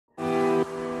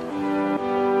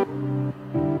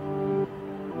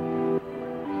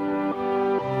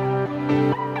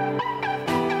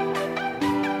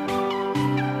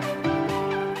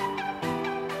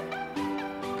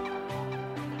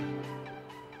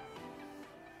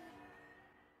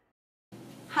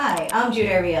I'm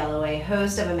Judah Riello,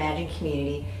 host of Imagine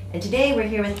Community, and today we're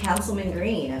here with Councilman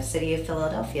Green of City of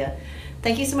Philadelphia.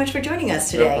 Thank you so much for joining us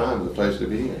today. No problem. It's a pleasure to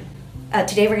be here.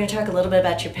 Today we're going to talk a little bit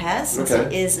about your past, since Okay.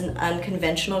 it is an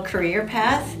unconventional career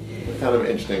path. Kind of an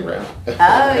interesting route.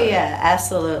 Oh yeah,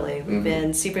 absolutely. We've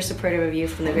been super supportive of you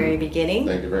from the very beginning.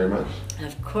 Thank you very much.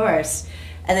 Of course.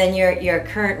 And then your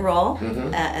current role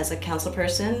as a council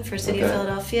person for City of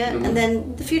Philadelphia, and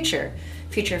then the future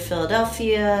of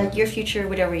Philadelphia, your future,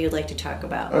 whatever you'd like to talk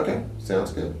about. Okay,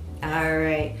 sounds good. All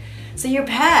right. So your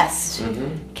past,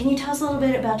 can you tell us a little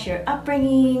bit about your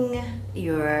upbringing,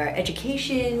 your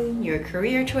education, your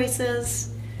career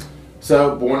choices?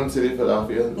 So, born in the city of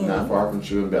Philadelphia, not far from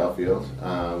True and Belfield.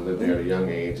 Lived there at a young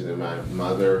age, and then my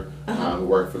mother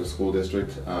worked for the school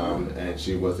district, and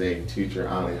she was a teacher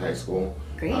at Aych High School.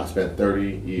 Great. Spent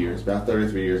 30 years, about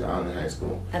 33 years at Aych High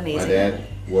School. Amazing. My dad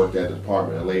worked at the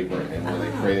Department of Labor, and when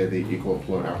they created the Equal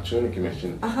Employment Opportunity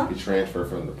Commission, he transferred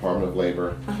from the Department of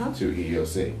Labor to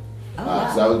EEOC. Oh, wow.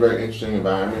 So that was a very interesting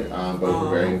environment. Both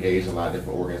were very engaged in a lot of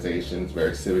different organizations,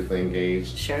 very civically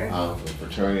engaged. Sure. From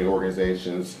fraternity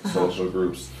organizations, social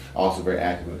groups, also very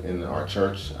active in our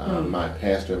church. My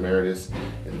pastor emeritus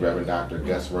is Reverend Dr.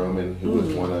 Gus Roman, who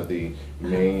was one of the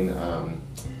main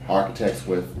architects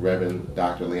with Reverend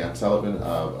Dr. Leon Sullivan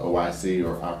of OIC,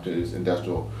 or Opportunities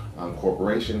Industrial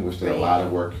Corporation, which did a lot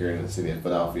of work here in the city of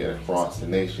Philadelphia and across the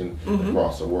nation,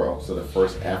 across the world. So the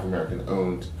first African-American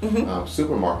owned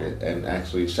supermarket and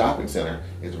actually shopping center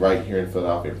is right here in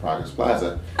Philadelphia, Progress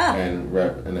Plaza. And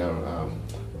Reverend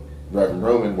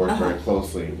Roman worked very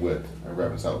closely with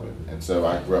Reverend Sullivan. And so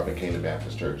I grew up in Canaan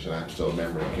Baptist Church, and I'm still a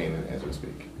member of Canaan as we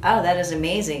speak. Oh, that is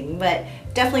amazing. But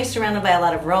definitely surrounded by a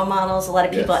lot of role models, a lot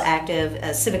of people active,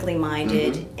 civically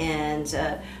minded, and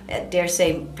dare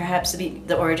say perhaps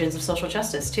the origins of social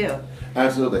justice too.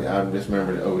 Absolutely. I just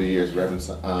remember that over the years,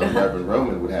 Reverend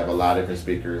Roman would have a lot of different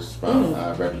speakers from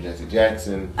Reverend Jesse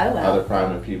Jackson, other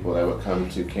prominent people that would come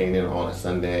to Canaan on a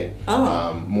Sunday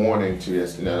morning to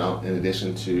just, in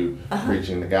addition to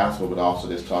preaching the gospel, but also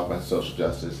just talk about social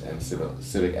justice and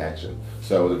civic action.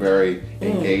 So it was a very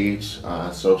engaged,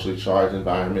 socially charged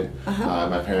environment.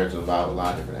 My parents were involved in a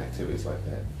lot of different activities like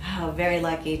that. Oh, very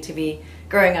lucky to be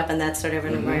growing up in that sort of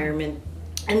an environment.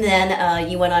 And then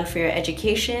you went on for your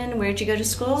education. Where did you go to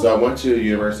school? So I went to the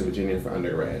University of Virginia for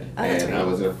undergrad, and I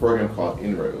was in a program called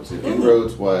Inroads. And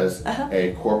Inroads was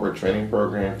a corporate training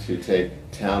program to take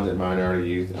talented minority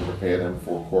youth and prepare them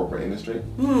for corporate industry.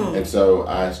 And so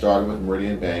I started with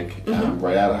Meridian Bank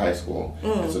right out of high school.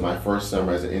 And so my first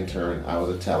summer as an intern, I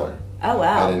was a teller. Oh,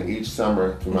 wow. And then each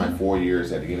summer through my 4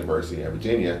 years at the University of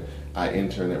Virginia, I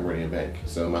interned at Meridian Bank.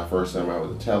 So my first summer I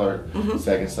was a teller,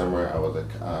 second summer I was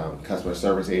a customer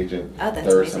service agent,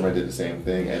 third summer I did the same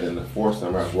thing, and then the fourth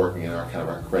summer I was working in our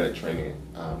credit training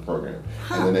program.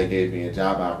 And then they gave me a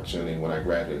job opportunity when I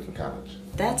graduated from college.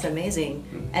 That's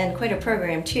amazing, and quite a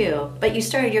program too. But you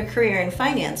started your career in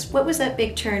finance. What was that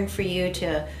big turn for you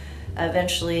to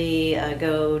eventually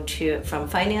go from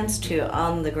finance to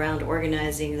on the ground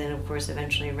organizing, then of course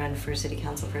eventually run for city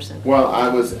council person? Well, I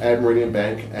was at Meridian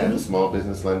Bank as a small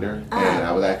business lender, and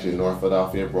I was actually in North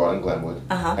Philadelphia, Broad and Glenwood,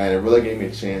 and it really gave me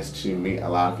a chance to meet a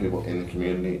lot of people in the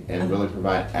community and really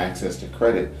provide access to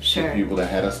credit to people that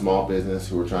had a small business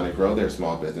who were trying to grow their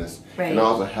small business, and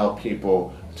also help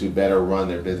people to better run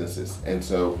their businesses. And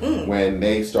so when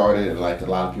they started, and like a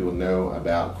lot of people know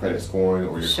about credit scoring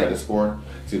or your credit score,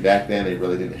 see back then they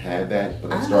really didn't have that,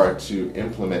 but I started to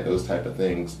implement those type of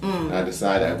things. And I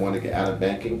decided I wanted to get out of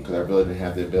banking because I really didn't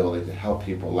have the ability to help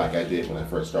people like I did when I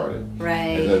first started.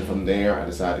 And then from there I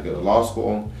decided to go to law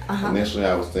school. Initially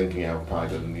I was thinking I would probably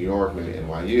go to New York, maybe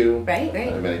NYU.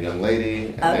 I met a young lady,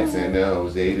 and next thing I know I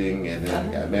was dating, and then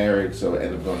I got married, so I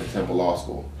ended up going to Temple Law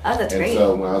School. That's great.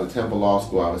 So when I was at Temple Law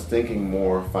School, I was thinking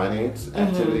more finance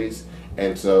activities,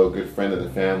 and so a good friend of the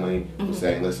family was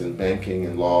saying, listen, banking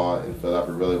and law in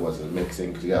Philadelphia really wasn't mixing,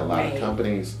 because you got a lot of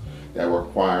companies that were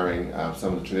acquiring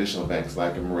some of the traditional banks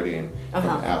like a Meridian from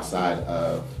outside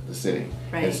of the city.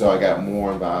 And so I got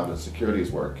more involved in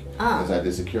securities work. As I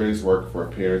did securities work for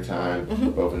a period of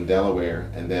time, both in Delaware,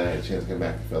 and then I had a chance to come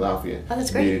back to Philadelphia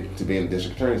to be in the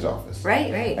district attorney's office.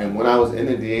 And when I was in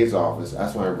the DA's office,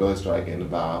 that's when I really started getting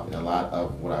involved in a lot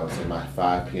of what I would say my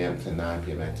 5 p.m. to 9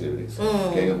 p.m. activities.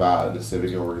 Getting involved in the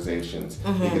civic organizations,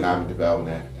 economic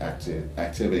development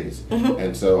activities.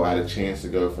 And so I had a chance to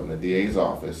go from the DA's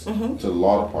office to the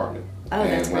law department. Oh,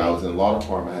 and that's when great. I was in the law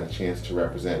department, I had a chance to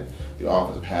represent the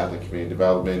Office of Housing and Community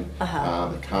Development,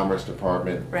 the Commerce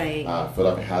Department, Right.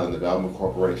 Philadelphia Housing Development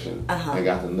Corporation. I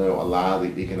got to know a lot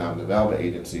of the economic development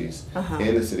agencies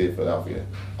in the city of Philadelphia.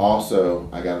 Also,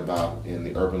 I got involved in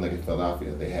the Urban League of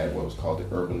Philadelphia. They had what was called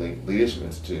the Urban League Leadership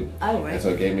Institute. Oh, right. And so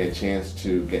it gave me a chance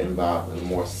to get involved in a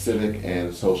more civic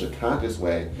and social conscious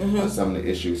way on some of the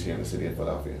issues here in the city of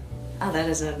Philadelphia. Oh, that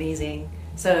is amazing.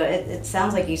 So it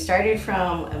sounds like you started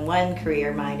from one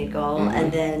career-minded goal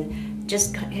and then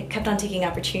just kept on taking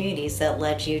opportunities that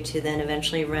led you to then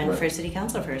eventually run for city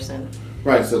council person.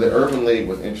 Right, so the Urban League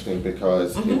was interesting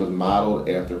because it was modeled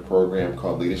after a program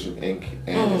called Leadership Inc.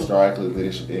 And historically,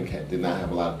 Leadership Inc. did not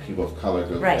have a lot of people of color go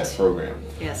through that program.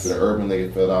 Yes. So the Urban League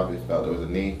of Philadelphia felt there was a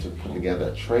need to put together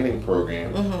a training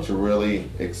program to really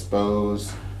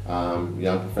expose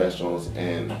young professionals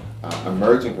and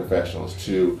emerging professionals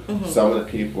to some of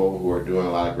the people who are doing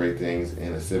a lot of great things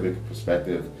in a civic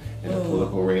perspective, in the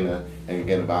political arena, and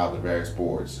get involved in various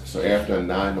boards. So after a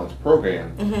 9-month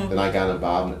program, then I got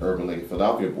involved in the Urban League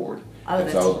Philadelphia board. Oh,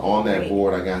 and so I was on that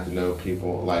board. I got to know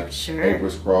people like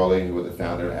Aych Crawley, who was the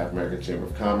founder of the African American Chamber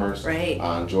of Commerce,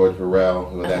 George Burrell,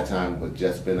 who at that time had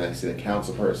just been a city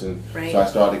council person. So I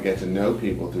started to get to know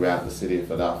people throughout the city of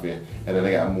Philadelphia, and then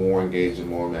I got more engaged in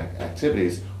more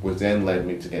activities, which then led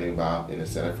me to getting involved in the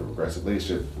Center for Progressive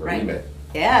Leadership, where we met.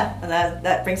 Yeah,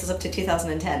 that brings us up to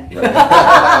 2010.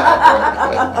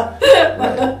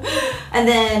 And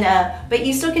then, but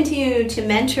you still continue to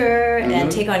mentor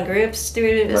and take on groups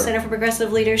through the Center for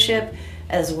Progressive Leadership,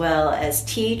 as well as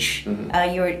teach.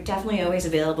 You were definitely always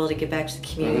available to give back to the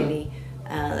community.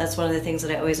 That's one of the things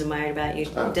that I always admired about you.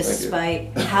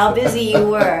 Despite how busy you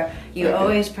were, you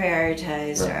always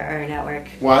prioritized our network.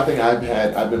 Well, I think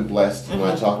I've been blessed when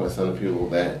I talk with some of the people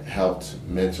that helped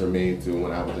mentor me through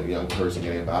when I was a young person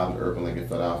getting involved in Urban League in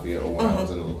Philadelphia, or when I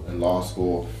was in law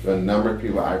school. There are a number of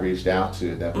people I reached out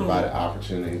to that provided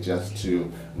opportunity just to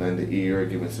lend an ear,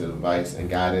 give me some advice and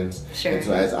guidance. And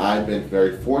so as I've been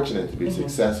very fortunate to be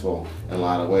successful in a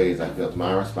lot of ways, I feel it's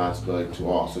my responsibility to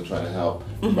also try to help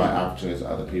provide opportunities to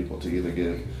other people to either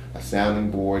give a sounding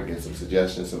board, get some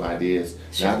suggestions, some ideas.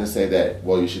 Not to say that,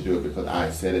 well, you should do it because I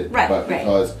said it, but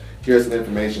because here's some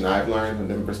information I've learned from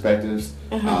different perspectives.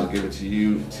 I'll give it to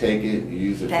you. Take it,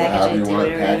 use it for however you want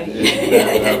to package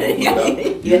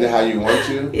it. Use it how you want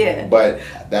to. But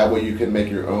that way you can make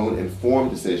your own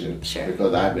informed decision.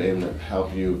 Because I've been able to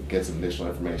help you get some additional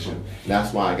information. And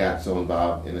that's why I got so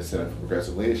involved in the Center for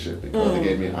Progressive Leadership, because it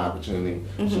gave me an opportunity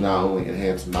to not only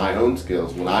enhance my own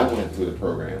skills when I went through the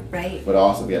program, but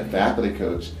also be a faculty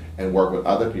coach and work with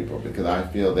other people, because I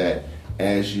feel that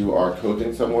as you are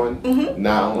coaching someone,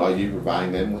 not only are you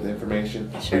providing them with information,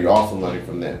 but you're also learning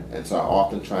from them. And so I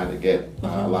often try to get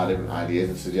a lot of different ideas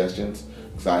and suggestions,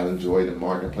 because I enjoy the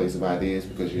marketplace of ideas,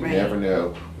 because you never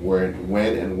know when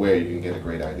and where you can get a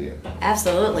great idea.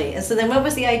 Absolutely. And so then what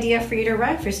was the idea for you to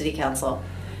run for city council?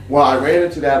 Well, I ran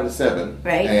in 2007,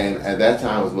 and at that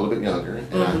time I was a little bit younger,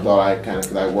 and I thought I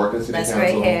because I worked in city council.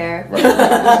 Gray hair.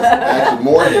 Actually,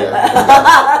 more hair.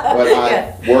 But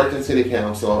I worked in city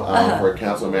council for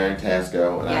Councilman Marion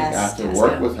Tasco, and I got to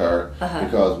work with her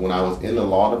because when I was in the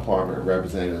law department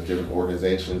representing those different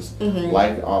organizations,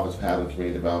 like the Office of Housing and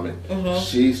Community Development,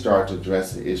 she started to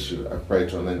address the issue of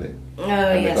predatory lending.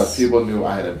 And because people knew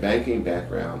I had a banking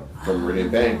background from Meridian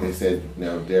Bank, they said,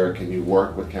 Derek, can you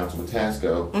work with Councilman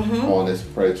Tasco on this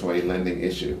predatory lending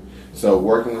issue? So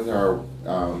working with her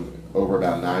over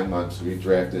about 9 months, we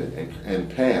drafted and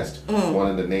passed one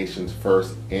of the nation's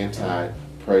first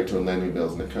anti-predatory lending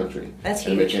bills in the country. That's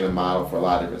huge. And it became a model for a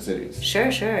lot of different cities. Sure.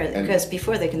 Because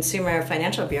before the Consumer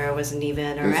Financial Bureau wasn't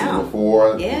even around. This is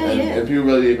before, and people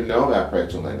really didn't even know about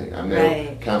predatory lending. I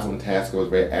know Councilman Tasco was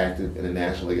very active in the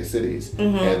National League of Cities.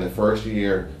 And the first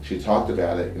year she talked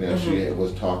about it, she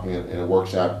was talking in a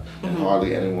workshop and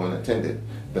hardly anyone attended.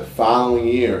 The following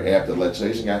year, after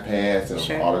legislation got passed,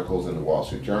 and articles in the Wall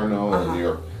Street Journal, and the New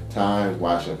York Times,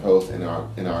 Washington Post, and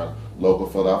our local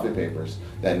Philadelphia papers,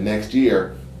 that next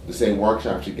year, the same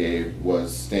workshop she gave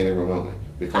was standing room only,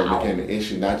 because it became an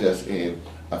issue not just in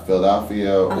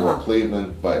Philadelphia or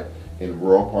Cleveland, but in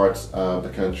rural parts of the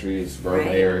country, suburban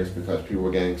areas, because people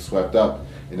were getting swept up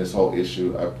in this whole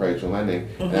issue of predatory lending.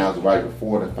 And that was right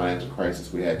before the financial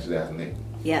crisis we had in 2008.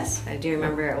 Yes, I do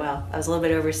remember it well. I was a little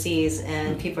bit overseas,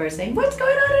 and people are saying, "What's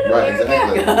going on in America?"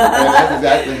 Exactly. And that's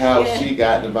exactly how she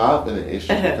got involved in the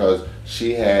issue, because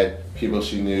she had people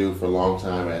she knew for a long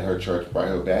time at her church, Bright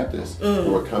Hope Baptist,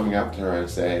 who were coming up to her and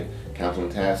saying,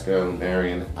 "Councilman Tasco,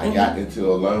 Marion, I got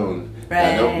into a loan.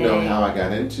 I don't know how I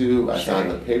got into. I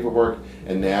signed the paperwork,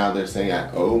 and now they're saying I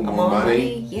owe more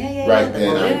money.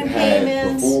 Then I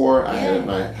had before, before,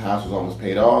 my house was almost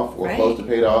paid off or close to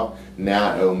paid off.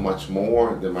 Now I owe much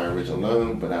more than my original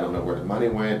loan, but I don't know where the money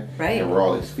went. There were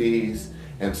all these fees.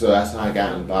 And so that's how I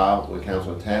got involved with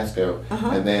Councilman-at-Large.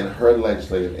 And then her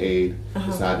legislative aide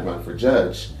decided to run for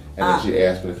judge. And then she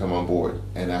asked me to come on board.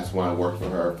 And that's when I worked for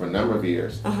her for a number of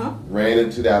years. Ran in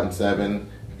 2007,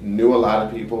 knew a lot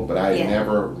of people, but I had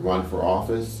never run for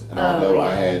office. And although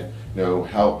I had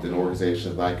helped in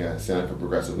organizations like Center for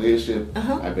Progressive Leadership,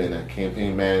 I've been a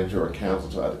campaign manager or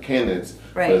counsel to other candidates,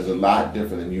 but it's a lot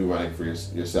different than you running for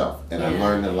yourself. And I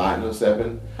learned a lot in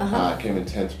 07. I came in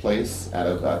 10th place out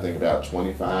of, I think, about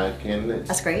 25 candidates.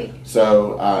 That's great.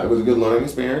 So it was a good learning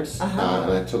experience, and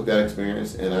I took that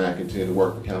experience and I continued to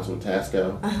work for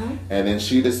Councilman-at-Large. And then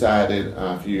she decided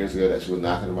a few years ago that she was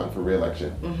not going to run for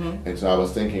re-election. And so I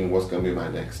was thinking, what's going to be my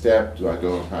next step? Do I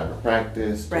go in private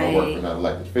practice? Do I work for another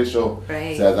elected official? So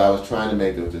as I was trying to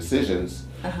make those decisions,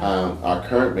 our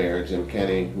current mayor, Jim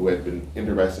Kenney, who had been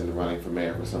interested in running for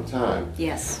mayor for some time,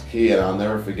 he, and I'll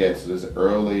never forget, so this is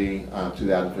early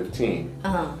 2015,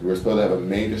 we were supposed to have a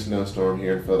major snowstorm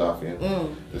here in Philadelphia.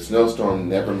 The snowstorm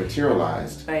never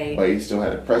materialized, but he still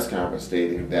had a press conference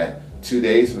stating that 2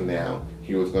 days from now,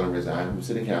 he was going to resign from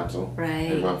city council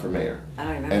and run for mayor.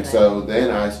 And so then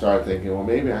I started thinking, well,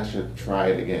 maybe I should try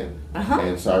it again.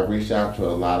 And so I reached out to a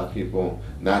lot of people,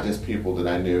 not just people that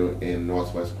I knew in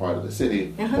northwest part of the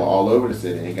city, but all over the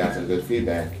city, and got some good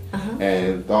feedback.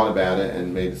 And thought about it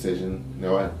and made a decision, you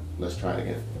know what, let's try it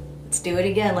again. Let's do it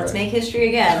again. Let's make history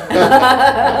again.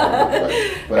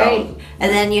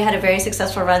 And then you had a very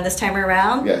successful run this time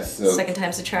around. Yes. So, second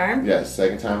time's the charm. Yes,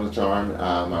 second time's the charm.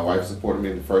 My wife supported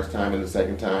me the first time and the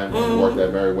second time. It worked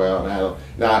out very well.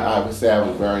 And I would say I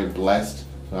was very blessed.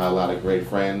 I had a lot of great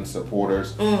friends,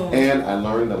 supporters, and I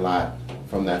learned a lot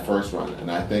from that first run.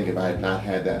 And I think if I had not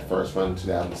had that first run in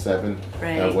 2007,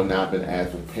 I would not have been as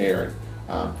prepared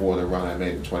for the run I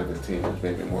made in 2015, which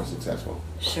made me more successful.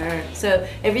 Sure. So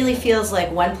it really feels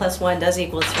like 1 + 1 does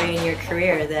equal 3 in your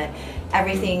career, that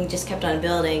everything just kept on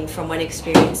building from one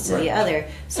experience to the other.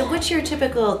 So what's your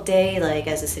typical day like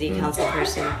as a city council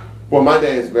person? Well, my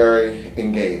day is very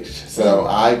engaged. So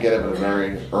I get up at a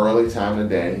very early time of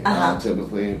the day,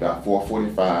 typically about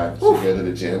 4:45 to go to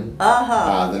the gym.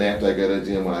 Then after I go to the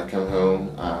gym, when I come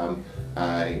home,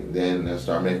 I then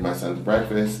start making my son's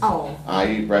breakfast.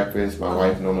 I eat breakfast. My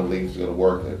wife normally leaves to go to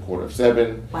work at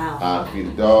 6:45. Feed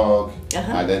the dog.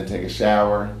 I then take a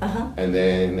shower, and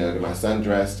then get my son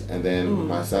dressed, and then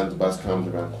my son's bus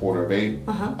comes around 7:45.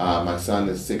 My son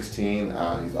is 16.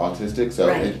 He's autistic, so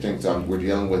interesting. So we're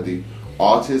dealing with the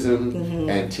autism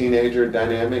and teenager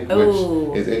dynamic,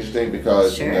 which is interesting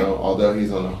because although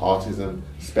he's on the autism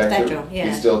spectrum,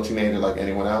 he's still a teenager like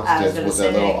anyone else, just with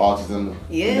that little autism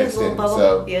mixed in.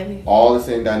 So all the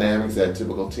same dynamics that a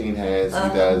typical teen has, he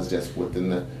does, just within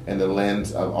the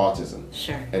lens of autism.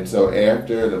 And so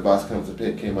after the bus comes to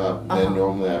pick him up, then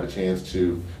normally I have a chance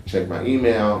to check my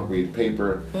email, read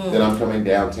paper. Then I'm coming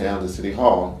downtown to City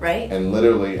Hall, and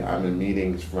literally I'm in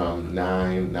meetings from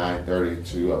 9:30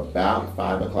 to about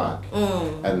 5 o'clock.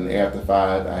 And then after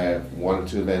 5, I have 1 or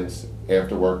 2 events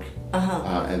after work.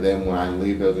 And then when I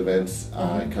leave those events,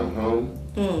 I come home,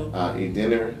 eat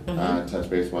dinner, touch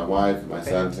base with my wife, my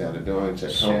son, see how they're doing,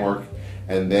 check homework.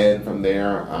 And then from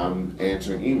there, I'm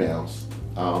answering emails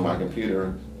on my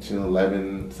computer till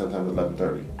 11, sometimes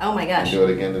 11:30. Oh my gosh. And do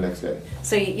it again the next day.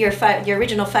 So your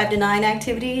original 5 to 9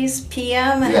 activities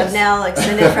p.m. have now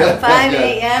extended from 5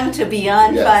 a.m. to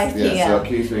beyond 5 p.m. Yes, so it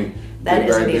keeps me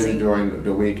very busy during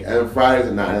the week. And Fridays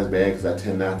are not as bad because I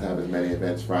tend not to have as many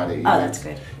events Friday evenings. Oh, that's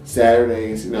good.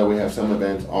 Saturdays, we have some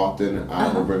events. Often I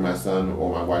will bring my son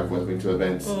or my wife with me to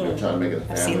events. Try to make it a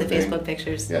family I've seen the thing. Facebook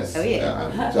pictures. Yes. Oh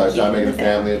yeah. So I try to make it a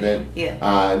family event.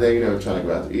 And then trying to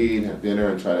go out to eat, have dinner,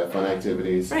 and try to have fun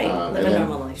activities. Live and a then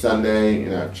normal life. Sunday,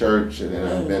 church, and then I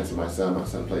have events with my son. My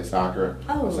son plays soccer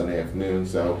on Sunday afternoon.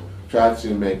 So try to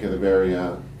make it a very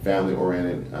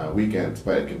family-oriented weekends,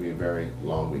 but it can be very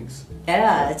long weeks.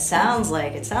 Yeah, it sounds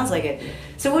like it.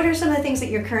 So what are some of the things that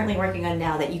you're currently working on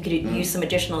now that you could use some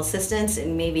additional assistance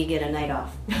and maybe get a night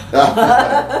off?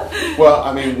 Well,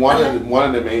 I mean, one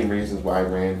of the main reasons why I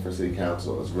ran for city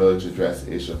council is really to address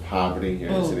the issue of poverty here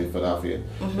in the city of Philadelphia.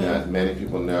 As many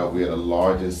people know, we are the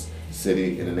largest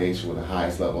city in the nation with the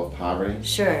highest level of poverty.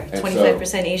 Sure,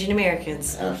 25% Asian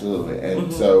Americans. Absolutely.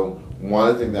 And so one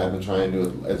of the things that I've been trying to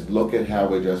do is look at how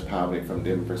we address poverty from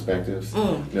different perspectives.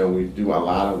 We do a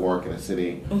lot of work in the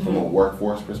city from a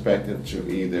workforce perspective to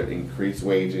either increase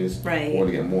wages or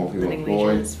to get more people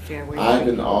employed. I've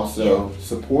been also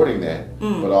supporting that,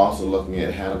 but also looking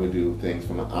at how do we do things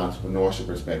from an entrepreneurship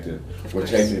perspective, which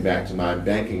takes me back to my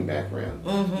banking background,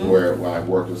 where I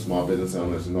worked with small business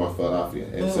owners in North Philadelphia.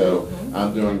 And so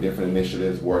I'm doing different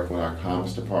initiatives, working with our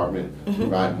Commerce Department to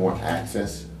provide more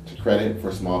access to credit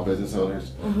for small business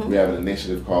owners. We have an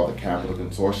initiative called the Capital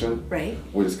Consortium,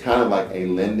 which is kind of like a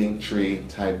lending tree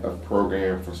type of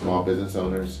program for small business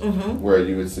owners, where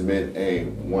you would submit a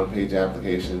one-page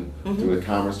application through the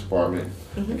Commerce Department.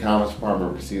 The Commerce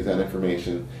Department receives that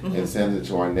information and sends it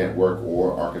to our network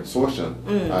or our consortium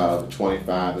of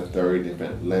 25 to 30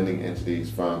 different lending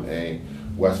entities, from a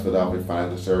West Philadelphia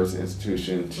financial service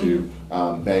institution to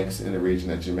banks in the region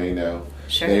that you may know.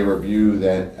 They review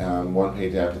that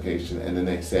one-page application, and then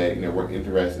they say, we're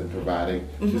interested in providing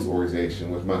this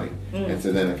organization with money. And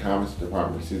so then the Commerce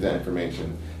Department receives that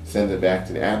information, sends it back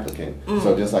to the applicant.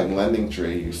 So just like Lending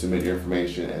Tree, you submit your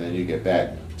information, and then you get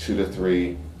back 2 to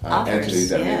 3 entities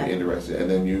that may be interested, and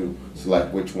then you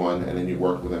select which one, and then you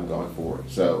work with them going forward.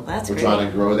 So we're trying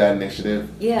to grow that initiative.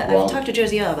 I've talked to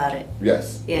Josie O about it.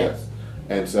 Yes.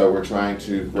 And so we're trying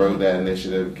to grow that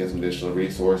initiative, get some additional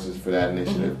resources for that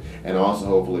initiative, and also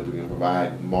hopefully we can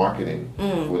provide marketing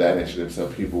for that initiative so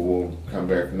people will become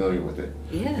very familiar with it.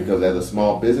 Because as a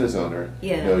small business owner,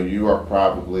 you are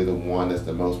probably the one that's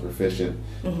the most proficient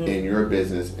in your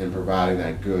business in providing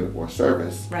that good or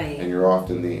service. And you're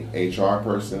often the HR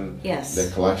person, the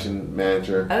collection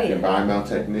manager, the environmental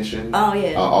technician,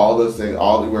 all those things, you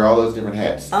wear all those different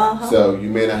hats. So you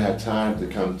may not have time to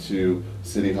come to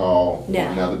City Hall or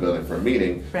another building for a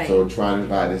meeting. So we're trying to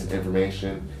provide this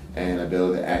information and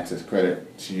ability to access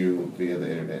credit to you via the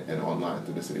internet and online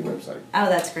through the city website. Oh,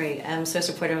 that's great. I'm so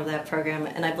supportive of that program.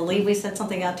 And I believe we sent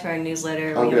something out to our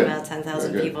newsletter. We have about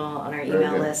 10,000 people on our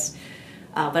email list.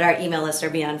 But our email lists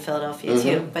are beyond Philadelphia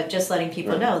too. But just letting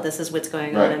people know this is what's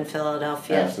going on in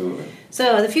Philadelphia. Absolutely.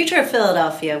 So the future of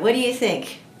Philadelphia, what do you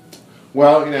think?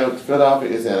 Well, Philadelphia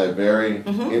is at a very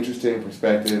interesting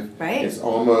perspective. It's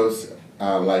almost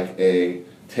like a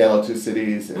tale of two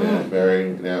cities, and a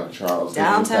very Charles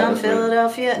downtown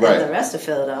Philadelphia and the rest of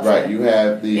Philadelphia. You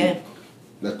have the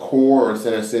core or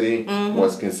center city,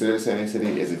 what's considered center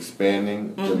city, is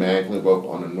expanding dramatically both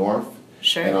on the north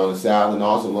and on the south, and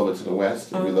also a little bit to the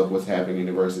west. If we look what's happening in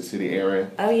the University City area.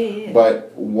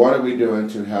 But what are we doing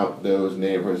to help those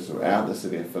neighborhoods throughout the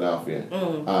city of Philadelphia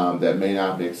that may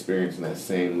not be experiencing that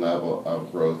same level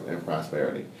of growth and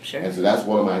prosperity? And so that's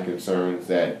one of my concerns,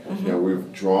 that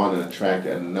we've drawn and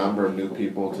attracted a number of new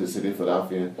people to the city of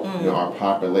Philadelphia. Our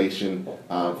population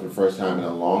for the first time in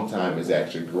a long time is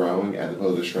actually growing as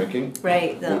opposed to shrinking.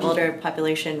 The older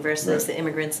population versus the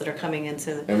immigrants that are coming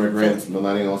into immigrants,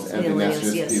 millennials, and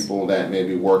that's just people that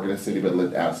maybe work in the city but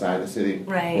live outside the city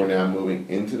who are now moving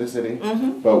into the city.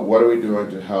 But what are we doing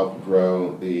to help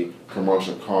grow the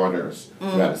commercial corridors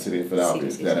throughout the city of Philadelphia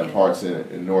that have parts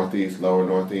in Northeast, Lower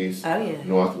Northeast,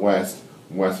 Northwest,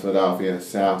 West Philadelphia,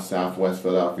 Southwest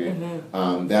Philadelphia.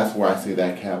 That's where I see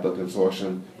that Capital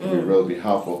Consortium can really be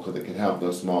helpful, because it can help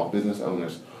those small business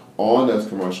owners on those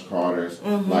commercial corridors,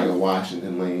 like a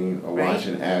Washington Lane or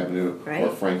Washington Avenue or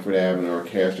Frankfurt Avenue or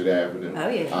Castro Avenue,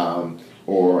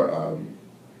 or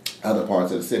other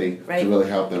parts of the city to really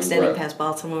help them extending past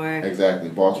Baltimore. Exactly,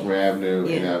 Baltimore Avenue,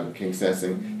 King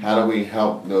Sessing. How do we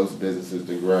help those businesses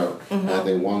to grow? And I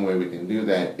think one way we can do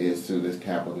that is through this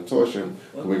Capital Consortium,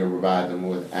 where we can provide them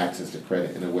with access to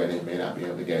credit in a way they may not be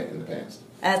able to get in the past.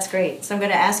 That's great. So I'm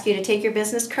going to ask you to take your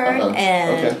business card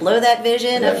and blow that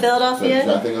vision of Philadelphia.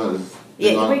 So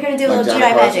we're going to do a little GI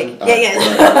magic.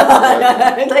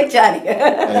 Like Johnny.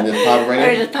 And just pop it right in?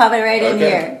 Or just pop it right in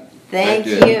here. Thank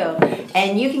you.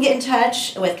 And you can get in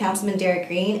touch with Councilman Derek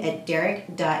Green at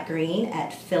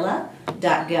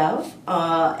derek.green@phila.gov.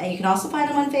 And you can also find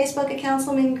him on Facebook at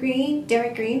Councilman Green,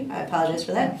 Derek Green. I apologize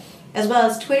for that. As well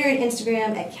as Twitter and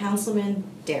Instagram at Councilman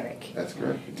Derek. That's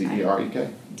correct. D-E-R-E-K.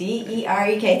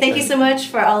 D-E-R-E-K. Thank you so much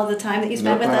for all of the time that you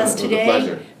spent with us today. It was a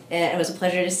pleasure. And it was a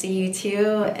pleasure to see you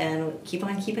too. And keep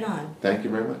on keeping on. Thank you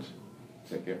very much.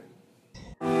 Take care.